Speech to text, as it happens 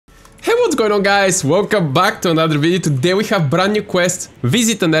What's going on, guys? Welcome back to another video. Today we have brand new quest,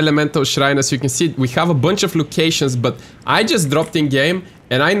 visit an elemental shrine. As you can see, we have a bunch of locations, but I just dropped in game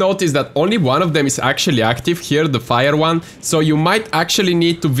and I noticed that only one of them is actually active here, the fire one. So you might actually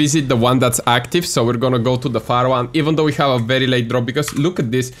need to visit the one that's active. So we're gonna go to the fire one, even though we have a very late drop, because look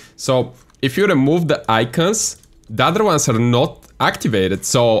at this. So if you remove the icons, the other ones are not activated.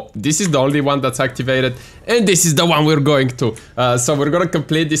 So this is the only one that's activated, and this is the one we're going to. So we're gonna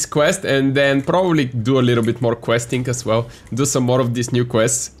complete this quest and then probably do a little bit more questing as well. Do some more of these new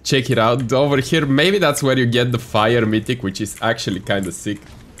quests. Check it out. Over here, maybe that's where you get the fire mythic, which is actually kind of sick,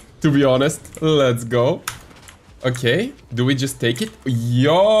 to be honest. Let's go. Okay, do we just take it?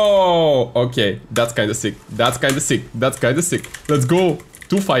 Yo! Okay, that's kind of sick. That's kind of sick. That's kind of sick. Let's go.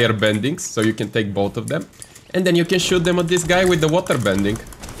 2 fire bendings, so you can take both of them. And then you can shoot them at this guy with the water bending.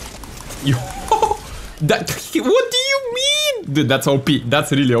 Yo, that, what do you mean? Dude, that's OP.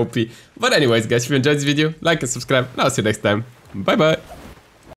 That's really OP. But anyways, guys, if you enjoyed this video, like and subscribe. And I'll see you next time. Bye bye.